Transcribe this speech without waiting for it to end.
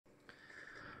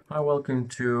Hi, welcome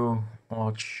to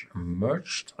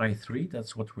ArchMerge i3.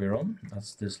 That's what we're on.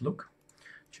 That's this look.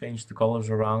 Changed the colors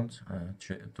around.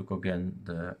 Took again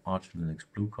the Arch Linux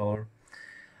blue color.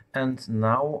 And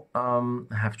now I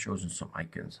have chosen some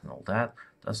icons and all that.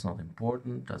 That's not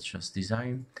important. That's just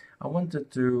design. I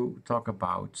wanted to talk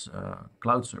about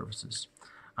cloud services.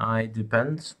 I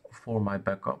depend for my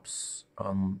backups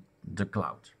on the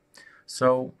cloud.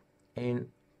 So in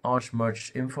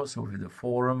ArchMerge info, so with the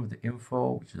forum, the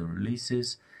info, which is the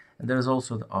releases, and there's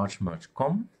also the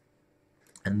ArchMerge.com,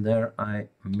 and there I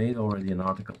made already an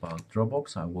article about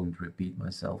Dropbox. I won't repeat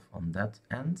myself on that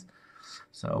end,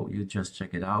 so you just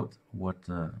check it out, what,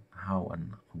 how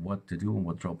and what to do and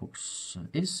what Dropbox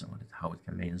is, and how it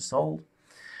can be installed.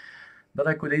 But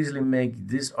I could easily make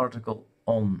this article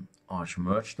on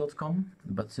ArchMerge.com,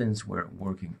 but since we're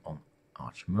working on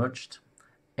ArchMerged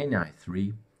in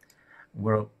i3,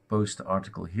 we'll post the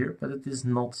article here, but it is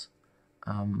not,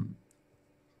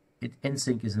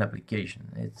 insync is an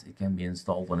application. It can be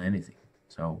installed on anything.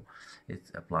 So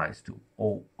it applies to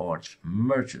all Arch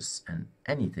merges and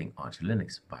anything Arch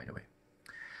Linux, by the way.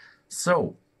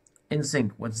 So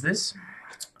insync, what's this?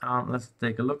 Let's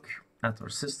take a look at our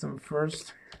system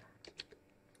first.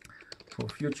 For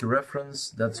future reference,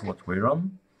 that's what we're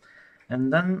on.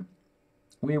 And then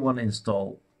we want to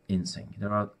install insync.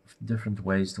 There are different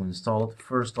ways to install it.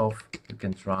 First off, you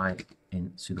can try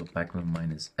in sudo pacman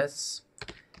 -s.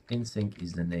 Insync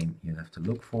is the name you have to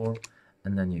look for,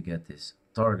 and then you get this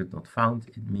target not found.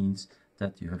 It means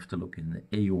that you have to look in the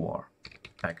AUR.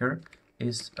 Packer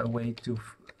is a way to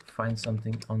find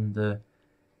something on the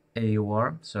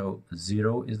AUR. So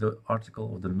 0 is the article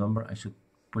or the number I should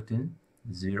put in,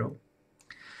 0.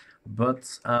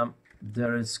 But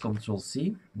there is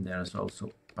Control-C. There is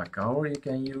also Packer you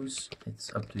can use.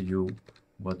 It's up to you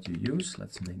what you use.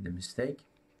 Let's make the mistake.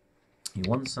 He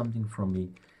wants something from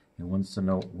me. He wants to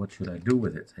know what should I do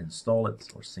with it, install it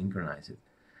or synchronize it,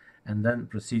 and then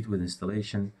proceed with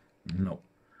installation. No.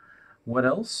 What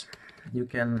else? You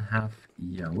can have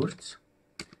yaourt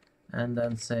and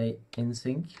then say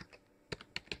insync,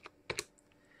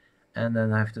 and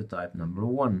then I have to type number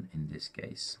 1 in this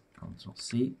case.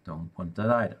 Control-C, don't want that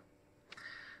either.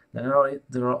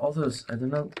 There are others. I don't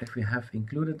know if we have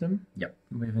included them. Yeah,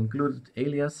 we've included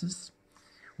aliases.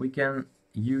 We can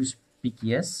use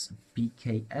PKS,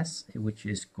 which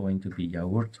is going to be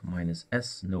yaourt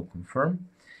 -s, no confirm.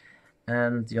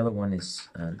 And the other one is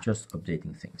just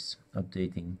updating things,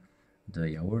 updating the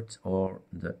yaourt or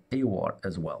the AUR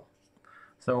as well.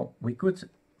 So we could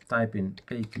type in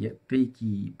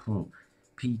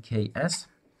PKS,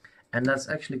 and that's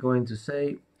actually going to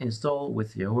say install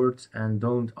with yaourt and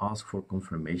don't ask for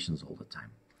confirmations all the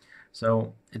time.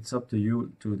 So it's up to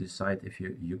you to decide if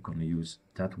you're going to use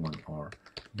that one or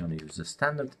you're going to use the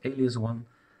standard alias one,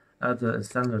 the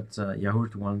standard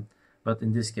yaourt one. But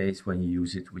in this case, when you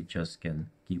use it, we just can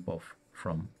keep off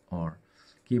from our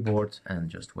keyboard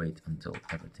and just wait until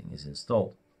everything is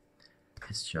installed.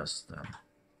 It's just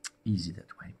easy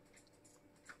that way.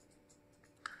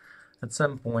 At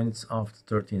some point after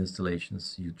 30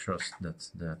 installations, you trust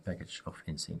that the package of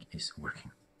insync is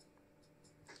working.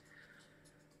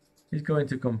 He's going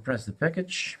to compress the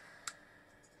package.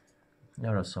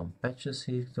 There are some patches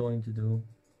he's going to do.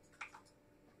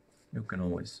 You can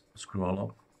always scroll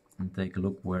up and take a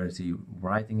look where is he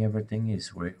writing everything.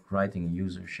 He's writing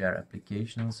user share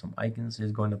application. Some icons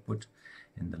he's going to put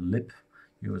in the lib,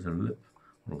 user lib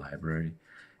library.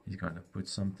 He's going to put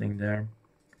something there.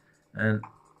 And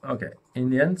okay, in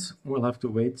the end, we'll have to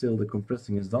wait till the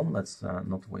compressing is done. Let's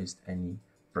not waste any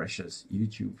precious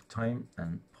YouTube time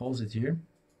and pause it here.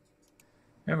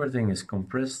 Everything is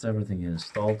compressed, everything is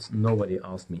installed. Nobody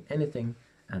asked me anything,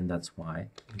 and that's why,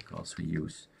 because we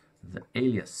use the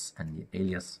alias, and the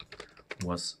alias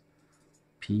was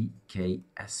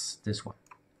PKS, this one.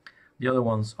 The other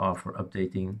ones are for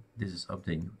updating. This is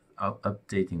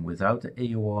updating without the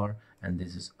AUR, and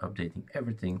this is updating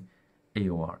everything,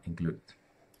 AUR included.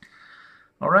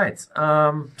 All right,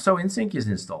 so insync is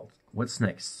installed. What's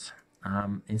next?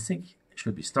 Insync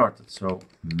should be started. So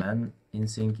man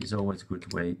insync is always a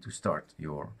good way to start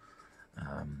your,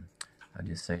 how do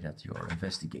you say that, your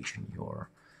investigation, your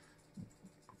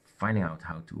finding out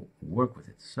how to work with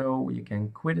it. So you can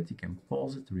quit it, you can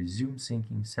pause it, resume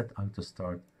syncing, set auto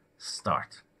start,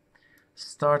 start.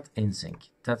 Start insync.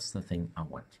 That's the thing I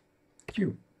want.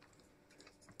 Q.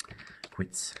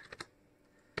 Quit.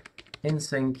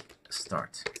 Insync.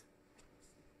 Start.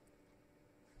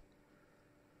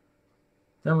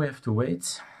 Then we have to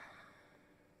wait,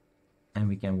 and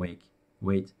we can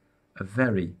wait a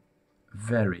very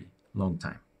long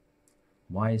time.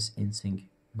 Why is insync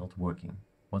not working?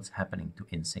 what's happening to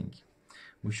insync.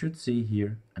 We should see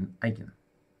here an icon.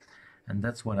 And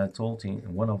that's what I told you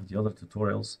in one of the other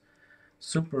tutorials.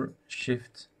 Super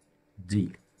Shift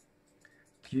D.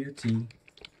 Qt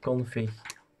config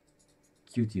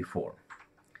Qt4.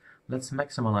 Let's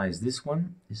maximize this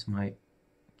one. Is my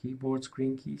keyboard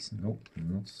screen keys? Nope,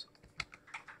 not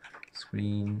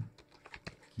screen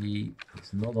key.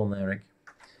 It's not on Erik.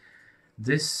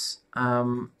 This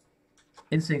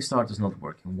insync start is not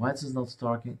working. Why is it not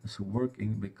starting? It's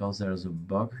working because there's a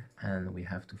bug and we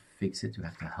have to fix it. You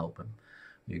have to help him.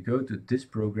 You go to this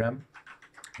program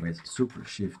with Super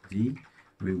Shift D.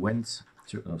 We went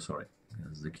to, oh sorry,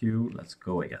 that's the Q. Let's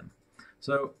go again.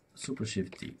 So Super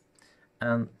Shift D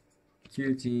and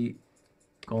Qt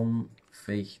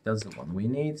config, that's the one we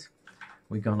need.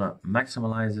 We're gonna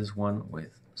maximize this one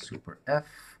with Super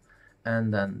F,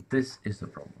 and then this is the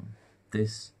problem.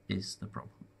 This is the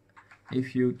problem.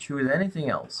 If you choose anything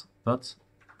else but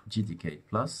GTK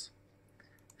plus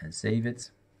and save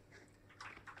it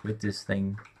with this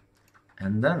thing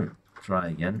and then try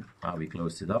again, we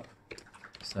closed it up.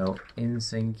 So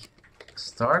insync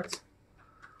start,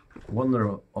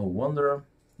 wonder oh wonder,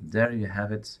 there you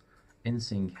have it.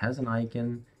 Insync has an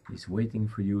icon. He's waiting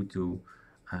for you to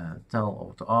tell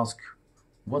or to ask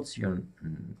what's your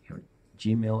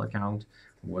Gmail account,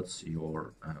 what's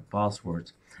your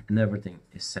password, and everything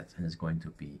is set and is going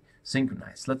to be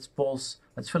synchronized. Let's pause,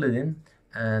 let's fill it in,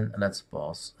 and let's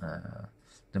pause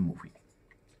the movie.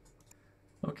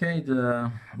 Okay,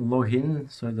 the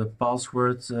login, so the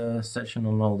password session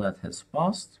and all that has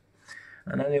passed.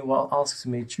 And then it asks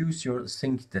me, choose your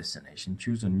sync destination.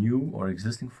 Choose a new or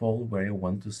existing folder where you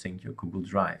want to sync your Google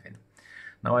Drive in.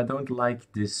 Now I don't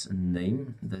like this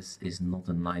name. This is not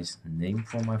a nice name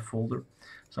for my folder.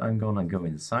 So I'm gonna go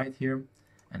inside here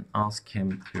and ask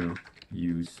him to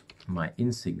use my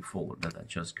insync folder that I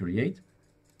just create.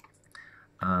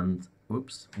 And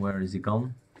whoops, where is he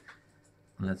gone?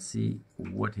 Let's see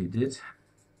what he did.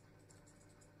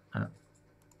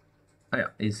 Oh yeah,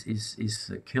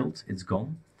 is killed, it's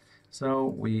gone. So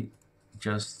we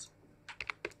just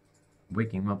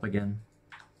wake him up again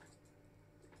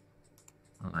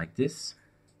like this.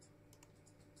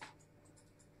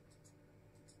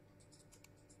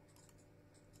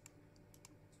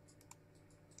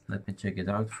 Let me check it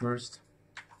out first.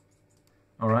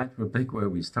 Alright, we're back where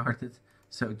we started.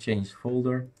 So change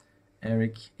folder,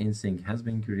 Erik, insync has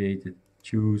been created,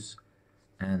 choose,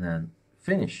 and then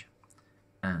finish,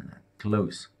 and then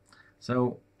close.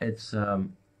 So it's a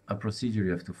procedure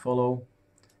you have to follow,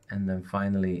 and then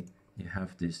finally you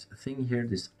have this thing here,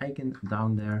 this icon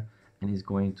down there, and it's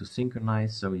going to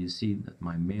synchronize. So you see that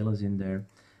my mail is in there,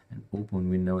 and open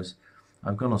Windows.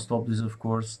 I'm gonna stop this, of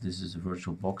course. This is a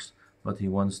virtual box, but he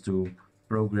wants to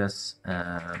progress.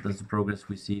 That's the progress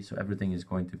we see. So everything is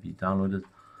going to be downloaded.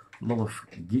 A lot of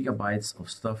gigabytes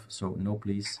of stuff. So no,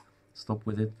 please stop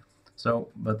with it. So,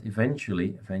 but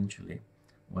eventually,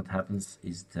 what happens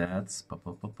is that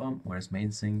where's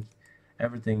main sync?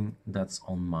 Everything that's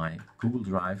on my Google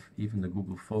Drive, even the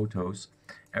Google Photos,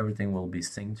 everything will be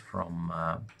synced from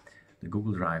the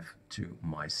Google Drive to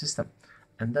my system.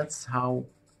 And that's how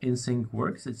insync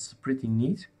works. It's pretty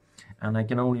neat, and I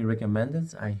can only recommend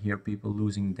it. I hear people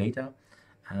losing data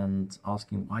and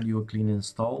asking, why do you clean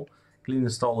install? Clean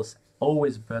install is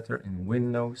always better in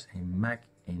Windows, in Mac,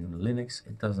 in Linux,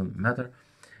 it doesn't matter.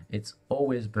 It's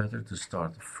always better to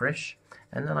start fresh,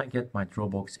 and then I get my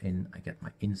Dropbox in, I get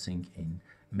my insync in,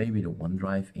 maybe the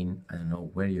OneDrive in. I don't know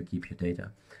where you keep your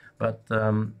data, but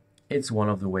it's one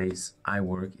of the ways I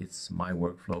work. It's my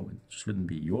workflow. It shouldn't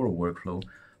be your workflow,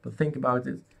 but think about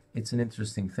it. It's an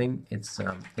interesting thing. It's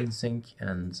insync,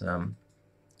 and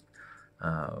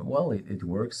well, it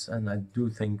works, and I do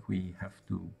think we have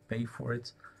to pay for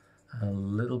it a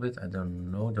little bit. I don't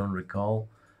know, don't recall.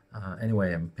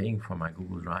 Anyway, I'm paying for my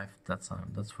Google Drive, that's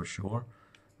for sure,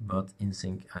 but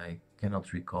insync I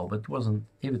cannot recall. But it wasn't,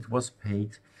 if it was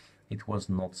paid, it was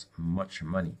not much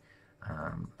money.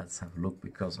 Let's have a look,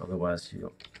 because otherwise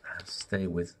you'll stay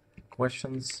with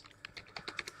questions.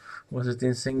 Was it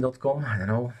insync.com? I don't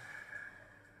know.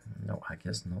 No, I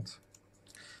guess not.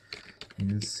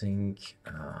 Insync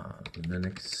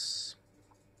Linux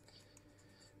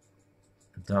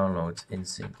download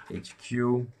insync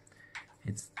HQ.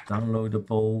 It's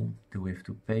downloadable. Do we have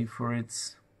to pay for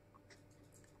it?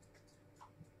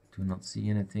 Do not see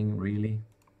anything really.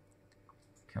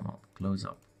 Come on, close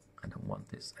up. I don't want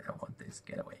this. I don't want this.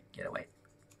 Get away. Get away.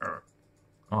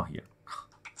 Oh, here.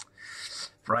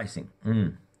 Pricing.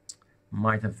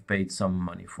 Might have paid some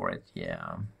money for it.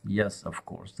 Yeah. Yes, of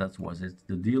course. That was it.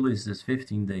 The deal is this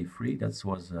 15-day free. That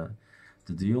was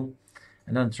the deal.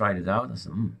 And then tried it out. I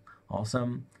said,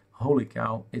 awesome. Holy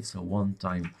cow, it's a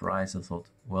one-time price. I thought,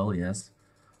 well, yes,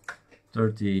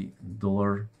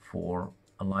 $30 for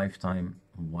a lifetime,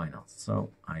 why not? So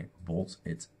I bought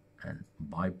it, and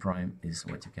buy Prime is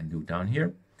what you can do down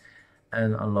here.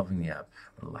 And I'm loving the app.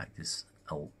 I like this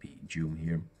LP Zoom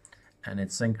here, and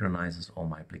it synchronizes all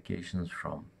my applications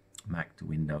from Mac to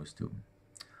Windows to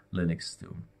Linux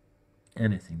to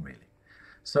anything really.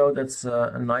 So that's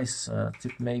a nice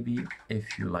tip maybe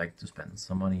if you like to spend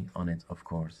some money on it, of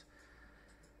course.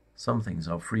 Some things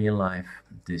are free in life,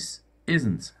 this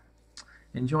isn't.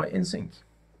 Enjoy insync.